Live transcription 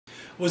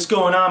What's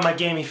going on, my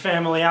gaming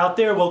family out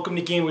there? Welcome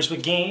to Gamers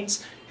with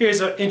Gains.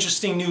 Here's an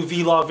interesting new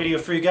vlog video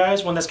for you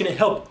guys, one that's going to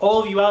help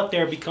all of you out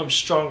there become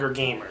stronger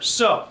gamers.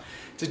 So,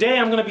 today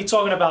I'm going to be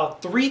talking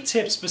about 3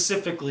 tips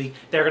specifically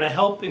that are going to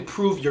help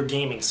improve your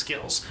gaming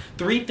skills.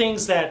 3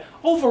 things that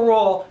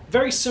overall,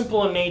 very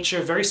simple in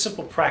nature, very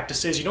simple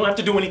practices. You don't have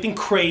to do anything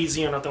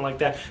crazy or nothing like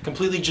that.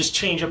 Completely just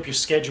change up your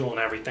schedule and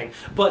everything.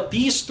 But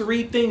these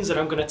 3 things that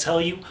I'm going to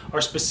tell you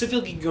are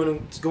specifically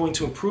going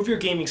to improve your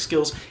gaming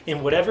skills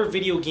in whatever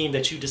video game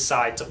that you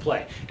decide to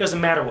play. It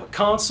doesn't matter what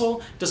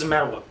console, doesn't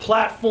matter what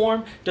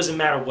platform, doesn't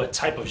matter what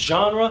type of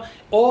genre.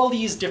 All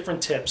these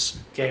different tips,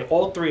 okay,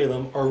 all 3 of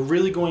them are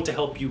really going to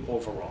help you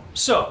overall.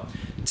 So,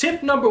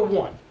 tip number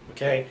 1,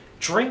 okay,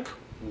 drink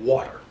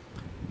water.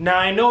 Now,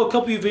 I know a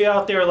couple of you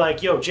out there are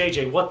like, yo,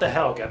 JJ, what the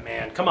hell,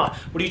 man? Come on,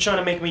 what are you trying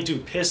to make me do?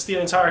 Piss the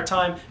entire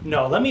time?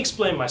 No, let me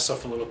explain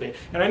myself a little bit.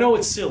 And I know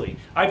it's silly.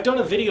 I've done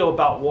a video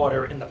about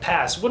water in the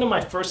past. One of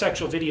my first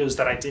actual videos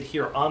that I did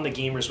here on the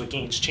Gamers with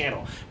Gains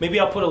channel.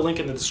 Maybe I'll put a link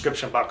in the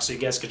description box so you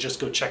guys could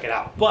just go check it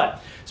out.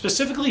 But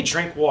specifically,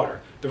 drink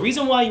water. The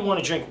reason why you want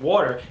to drink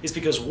water is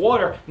because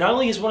water not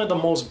only is one of the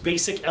most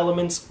basic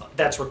elements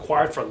that's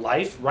required for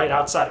life, right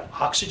outside of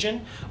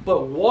oxygen,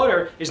 but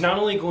water is not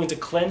only going to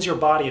cleanse your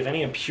body of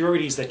any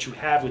impurities that you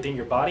have within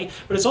your body,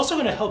 but it's also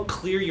going to help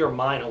clear your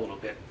mind a little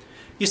bit.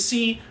 You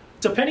see,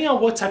 depending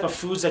on what type of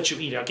foods that you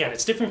eat, again,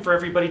 it's different for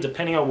everybody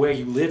depending on where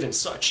you live and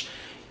such.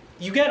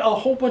 You get a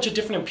whole bunch of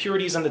different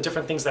impurities in the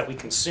different things that we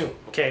consume,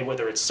 okay?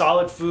 Whether it's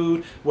solid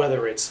food,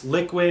 whether it's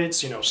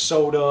liquids, you know,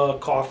 soda,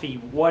 coffee,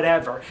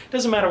 whatever.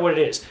 Doesn't matter what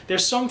it is.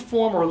 There's some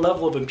form or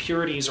level of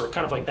impurities or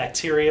kind of like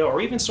bacteria or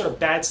even sort of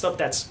bad stuff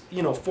that's,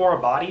 you know, for our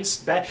bodies,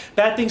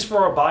 bad things for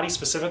our bodies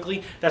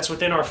specifically, that's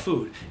within our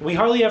food. And we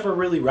hardly ever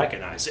really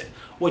recognize it.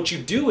 What you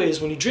do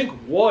is when you drink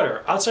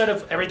water, outside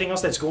of everything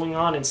else that's going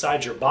on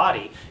inside your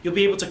body, you'll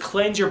be able to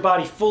cleanse your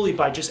body fully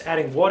by just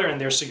adding water in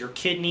there so your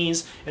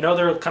kidneys and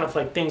other kind of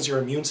like things, your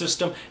immune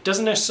system,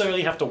 doesn't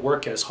necessarily have to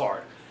work as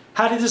hard.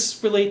 How does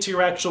this relate to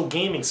your actual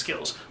gaming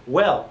skills?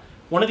 Well,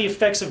 one of the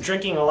effects of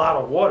drinking a lot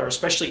of water,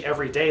 especially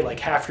every day, like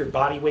half your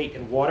body weight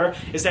in water,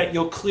 is that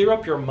you'll clear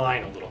up your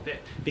mind a little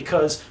bit.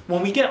 Because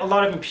when we get a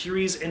lot of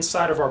impurities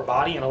inside of our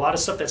body and a lot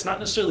of stuff that's not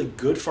necessarily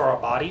good for our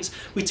bodies,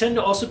 we tend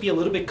to also be a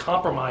little bit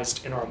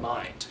compromised in our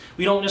mind.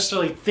 We don't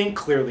necessarily think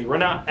clearly. We're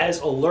not as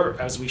alert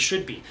as we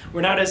should be.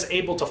 We're not as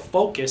able to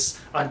focus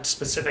on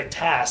specific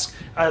tasks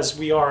as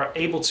we are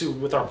able to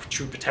with our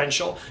true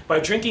potential. By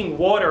drinking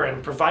water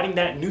and providing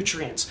that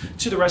nutrients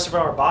to the rest of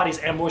our bodies,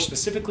 and more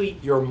specifically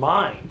your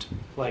mind,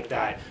 like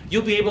that,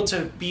 you'll be able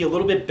to be a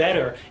little bit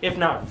better, if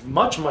not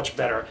much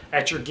better,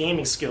 at your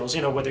gaming skills.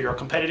 You know, whether you're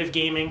competitive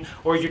gaming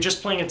or you're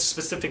just playing a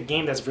specific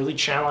game that's really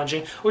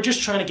challenging, or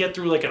just trying to get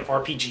through like an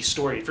RPG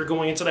story. If you're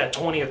going into that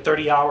 20 or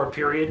 30 hour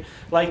period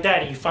like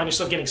that and you find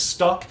yourself getting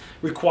stuck,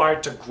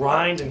 required to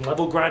grind and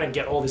level grind and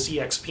get all this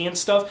EXP and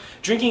stuff,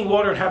 drinking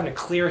water and having a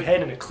clear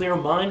head and a clear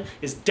mind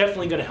is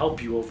definitely going to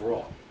help you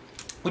overall.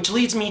 Which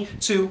leads me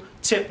to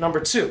tip number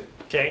 2.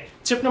 Okay,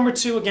 tip number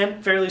 2,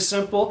 again, fairly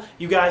simple.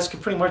 You guys can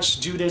pretty much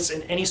do this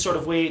in any sort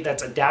of way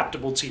that's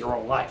adaptable to your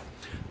own life.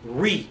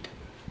 Read.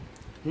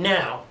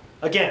 Now,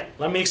 again,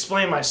 let me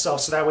explain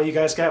myself so that way you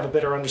guys can have a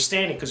better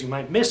understanding, because you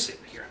might miss it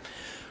here.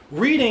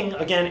 Reading,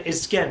 again,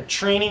 is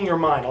training your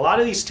mind. A lot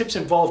of these tips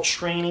involve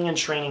training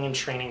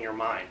your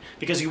mind,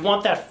 because you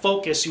want that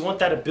focus, you want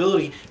that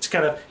ability to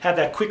kind of have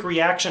that quick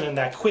reaction and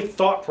that quick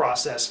thought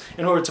process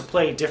in order to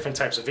play different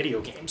types of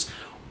video games.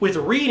 With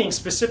reading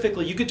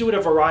specifically, you could do it a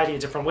variety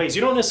of different ways.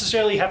 You don't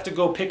necessarily have to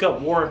go pick up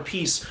War and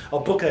Peace, a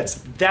book that's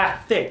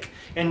that thick,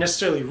 and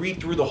necessarily read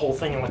through the whole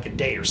thing in like a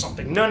day or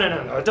something. No.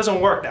 It doesn't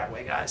work that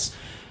way, guys.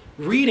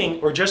 Reading,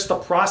 or just the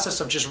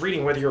process of just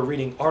reading, whether you're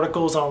reading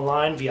articles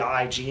online via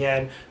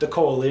IGN, The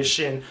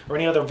Coalition, or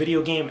any other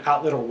video game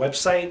outlet or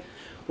website,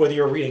 whether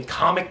you're reading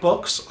comic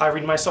books, I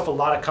read myself a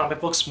lot of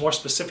comic books, more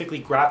specifically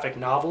graphic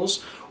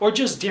novels, or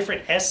just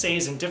different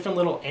essays and different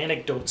little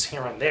anecdotes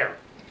here and there.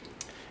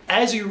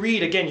 As you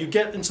read, again, you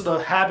get into the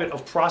habit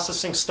of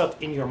processing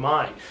stuff in your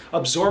mind,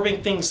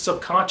 absorbing things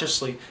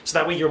subconsciously, so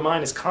that way your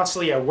mind is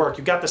constantly at work.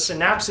 You've got the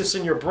synapses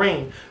in your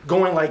brain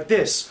going like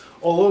this,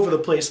 all over the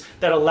place,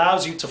 that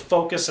allows you to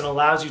focus and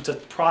allows you to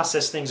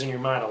process things in your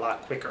mind a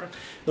lot quicker.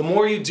 The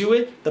more you do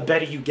it, the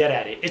better you get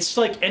at it. It's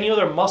like any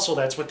other muscle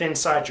that's within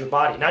inside your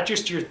body, not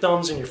just your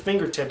thumbs and your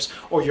fingertips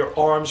or your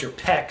arms, your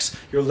pecs,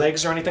 your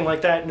legs or anything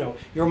like that. No,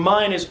 your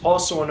mind is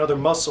also another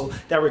muscle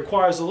that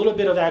requires a little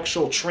bit of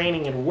actual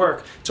training and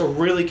work to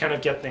really kind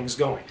of get things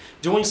going.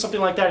 Doing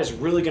something like that is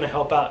really going to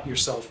help out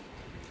yourself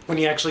when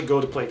you actually go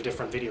to play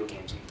different video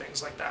games and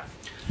things like that.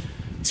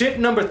 Tip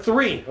number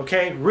 3,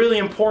 okay, really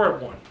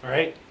important one, all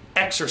right,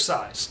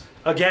 exercise.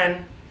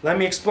 Again, let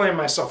me explain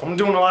myself. I'm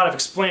doing a lot of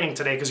explaining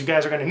today because you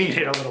guys are going to need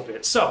it a little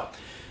bit. So,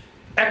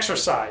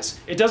 Exercise.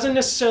 It doesn't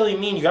necessarily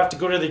mean you have to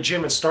go to the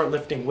gym and start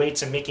lifting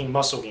weights and making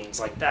muscle gains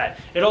like that.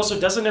 It also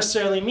doesn't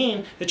necessarily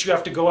mean that you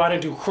have to go out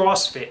and do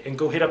CrossFit and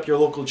go hit up your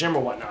local gym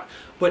or whatnot.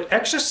 But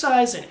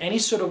exercise in any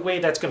sort of way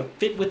that's going to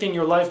fit within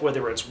your life,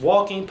 whether it's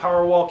walking,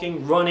 power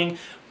walking, running,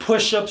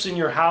 push-ups in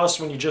your house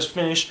when you just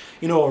finished,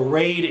 a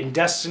raid in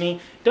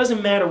Destiny,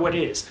 doesn't matter what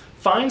it is.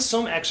 Find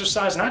some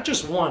exercise, not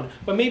just one,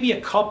 but maybe a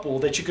couple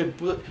that you could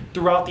put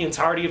throughout the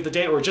entirety of the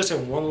day or just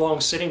in one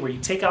long sitting where you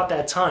take out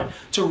that time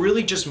to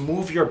really just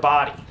move your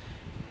body.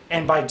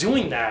 And by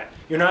doing that,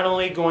 you're not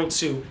only going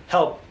to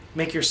help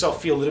make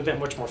yourself feel a little bit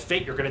much more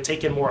fit, you're going to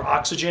take in more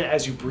oxygen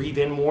as you breathe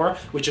in more,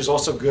 which is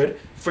also good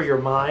for your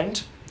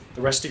mind,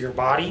 the rest of your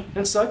body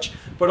and such,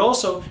 but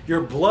also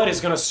your blood is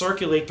going to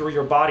circulate through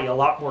your body a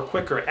lot more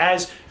quicker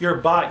as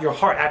your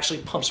heart actually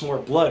pumps more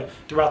blood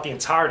throughout the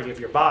entirety of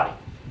your body.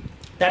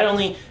 That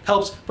only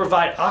helps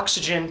provide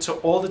oxygen to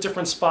all the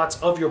different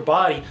spots of your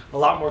body a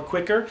lot more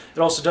quicker. It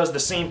also does the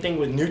same thing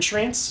with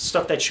nutrients,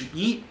 stuff that you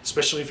eat,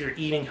 especially if you're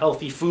eating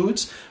healthy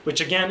foods,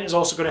 which again is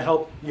also going to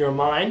help your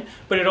mind,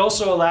 but it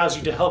also allows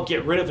you to help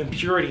get rid of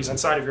impurities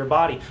inside of your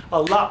body a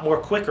lot more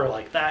quicker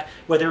like that,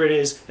 whether it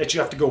is that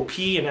you have to go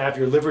pee and have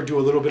your liver do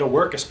a little bit of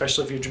work,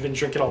 especially if you've been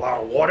drinking a lot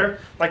of water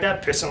like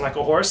that, pissing like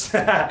a horse,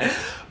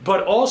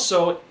 but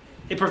also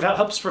it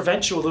helps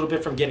prevent you a little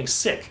bit from getting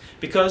sick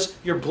because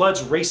your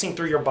blood's racing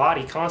through your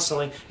body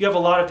constantly. You have a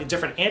lot of the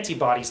different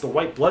antibodies, the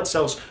white blood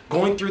cells,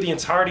 going through the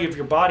entirety of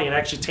your body and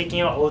actually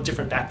taking out all the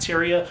different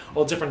bacteria,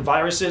 all the different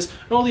viruses,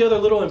 and all the other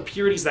little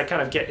impurities that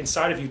kind of get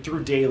inside of you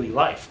through daily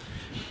life.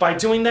 By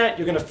doing that,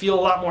 you're going to feel a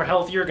lot more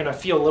healthier, you're going to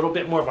feel a little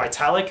bit more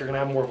vitalic, you're going to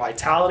have more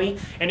vitality,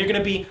 and you're going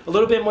to be a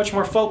little bit much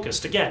more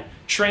focused. Again,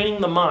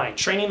 training the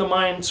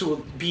mind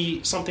to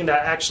be something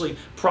that actually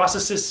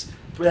processes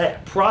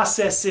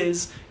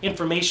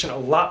information a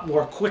lot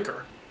more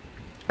quicker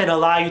and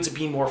allow you to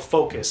be more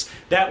focused.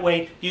 That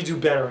way you do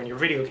better in your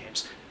video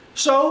games.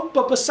 So,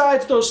 but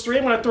besides those three,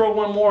 I'm going to throw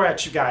one more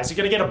at you guys. You're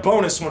going to get a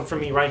bonus one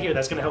from me right here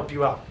that's going to help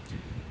you out.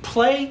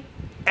 Play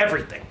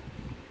everything.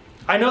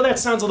 I know that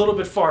sounds a little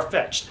bit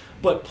far-fetched,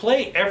 but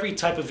play every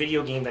type of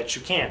video game that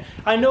you can.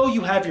 I know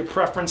you have your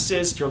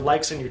preferences, your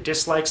likes and your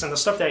dislikes, and the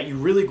stuff that you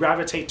really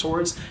gravitate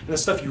towards and the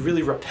stuff you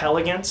really repel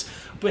against,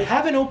 but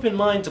have an open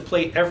mind to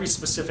play every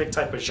specific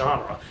type of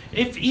genre.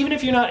 Even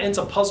if you're not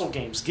into puzzle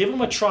games, give them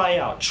a try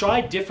out.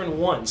 Try different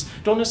ones.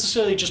 Don't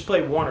necessarily just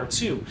play one or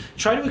two.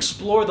 Try to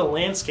explore the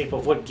landscape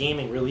of what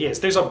gaming really is.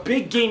 There's a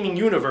big gaming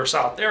universe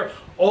out there.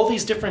 All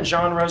these different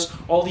genres,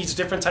 all these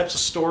different types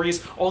of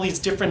stories, all these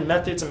different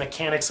methods and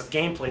mechanics of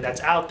gameplay that's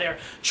out there.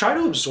 Try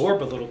to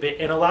absorb a little bit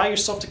and allow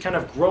yourself to kind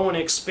of grow and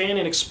expand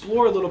and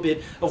explore a little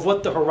bit of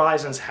what the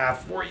horizons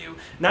have for you.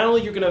 Not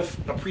only you're going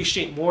to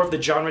appreciate more of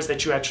the genres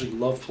that you actually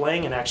love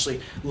playing and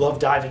actually love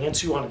diving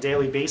into on a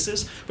daily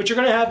basis, but you're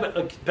going to have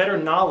a better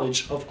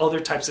knowledge of other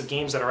types of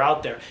games that are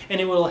out there.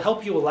 And it will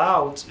help you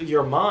allow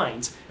your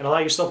mind and allow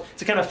yourself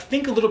to kind of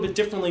think a little bit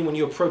differently when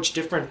you approach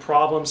different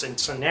problems and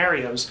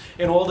scenarios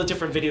in all the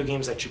different video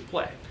games that you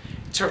play.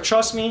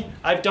 Trust me,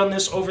 I've done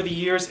this over the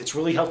years. It's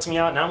really helped me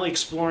out, not only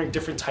exploring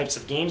different types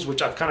of games,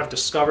 which I've kind of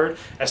discovered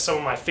as some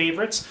of my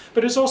favorites,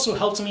 but it's also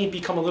helped me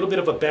become a little bit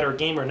of a better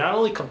gamer, not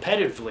only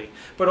competitively,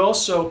 but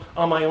also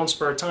on my own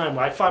spare time.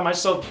 I find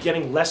myself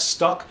getting less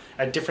stuck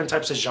at different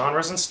types of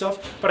genres and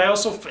stuff, but I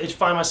also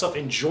find myself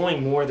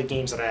enjoying more of the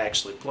games that I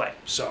actually play.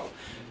 So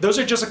those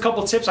are just a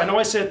couple tips. I know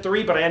I said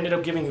 3, but I ended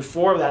up giving you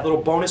 4, that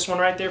little bonus one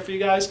right there for you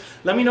guys.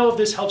 Let me know if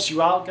this helps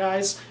you out,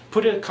 guys.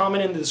 Put a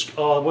comment in this,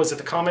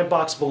 the comment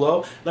box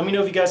below. Let me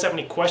know if you guys have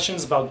any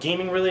questions about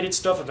gaming related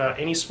stuff, about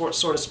any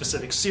sort of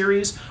specific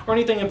series, or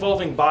anything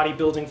involving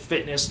bodybuilding,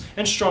 fitness,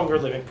 and stronger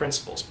living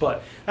principles.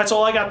 But that's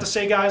all I got to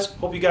say, guys.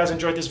 Hope you guys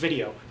enjoyed this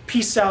video.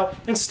 Peace out,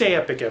 and stay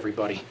epic,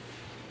 everybody.